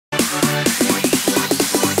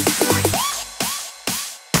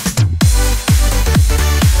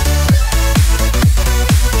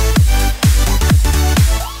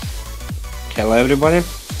everybody.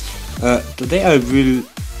 Today I will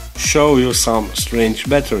show you some strange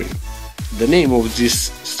battery. The name of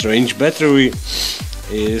this strange battery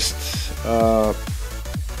is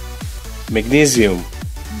magnesium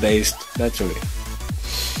based battery.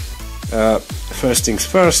 First things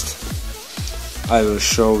first, I will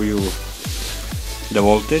show you the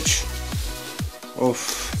voltage of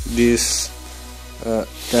this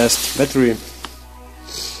test battery.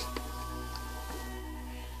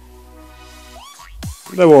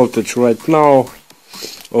 The voltage right now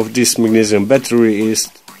of this magnesium battery is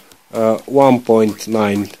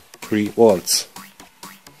 1.93 volts.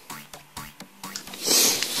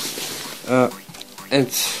 And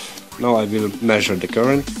now I will measure the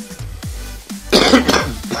current.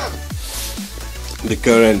 The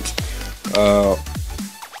current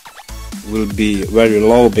will be very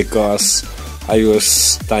low because I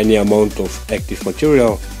use tiny amount of active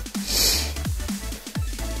material.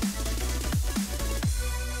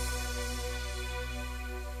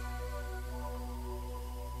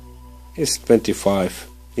 It's 25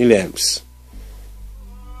 milliamps.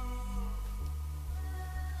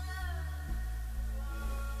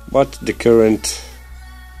 But the current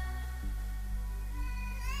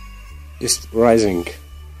is rising.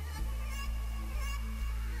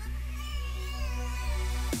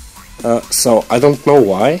 So I don't know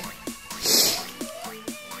why.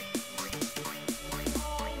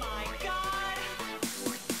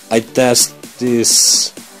 I test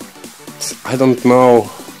this, I don't know,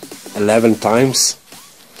 11 times,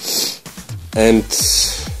 and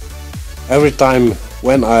every time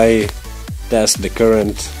when I test the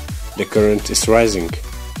current is rising.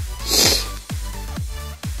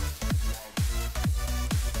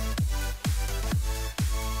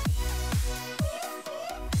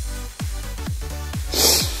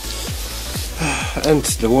 And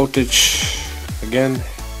the voltage again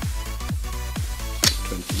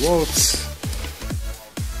 20 volts.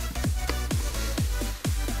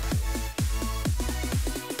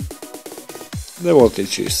 The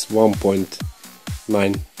voltage is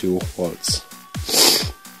 1.92 volts.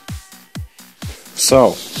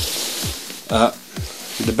 So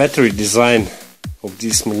the battery design of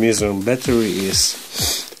this magnesium battery is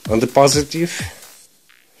on the positive.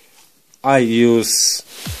 I use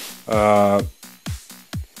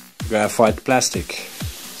graphite plastic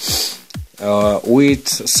with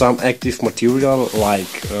some active material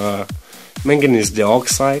like manganese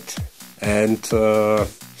oxide and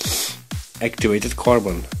activated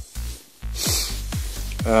carbon.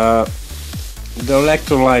 The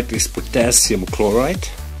electrolyte is potassium chloride,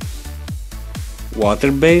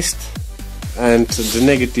 water based, and the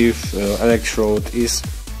negative electrode is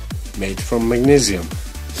made from magnesium.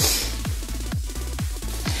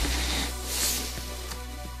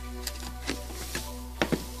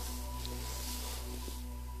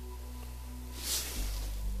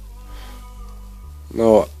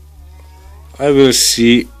 Now I will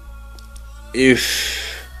see if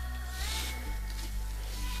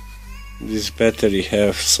this battery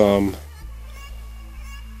have some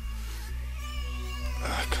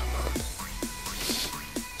come on.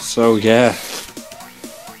 So yeah,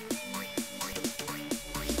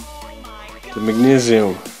 the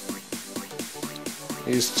magnesium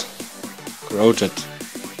is corroded.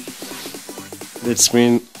 That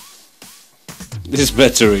means this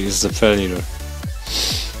battery is a failure.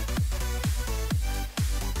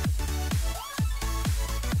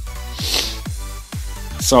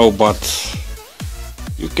 So, but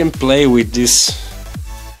you can play with this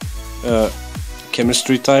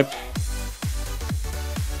chemistry type.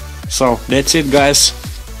 So that's it, guys.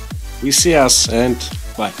 We see us and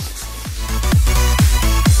bye.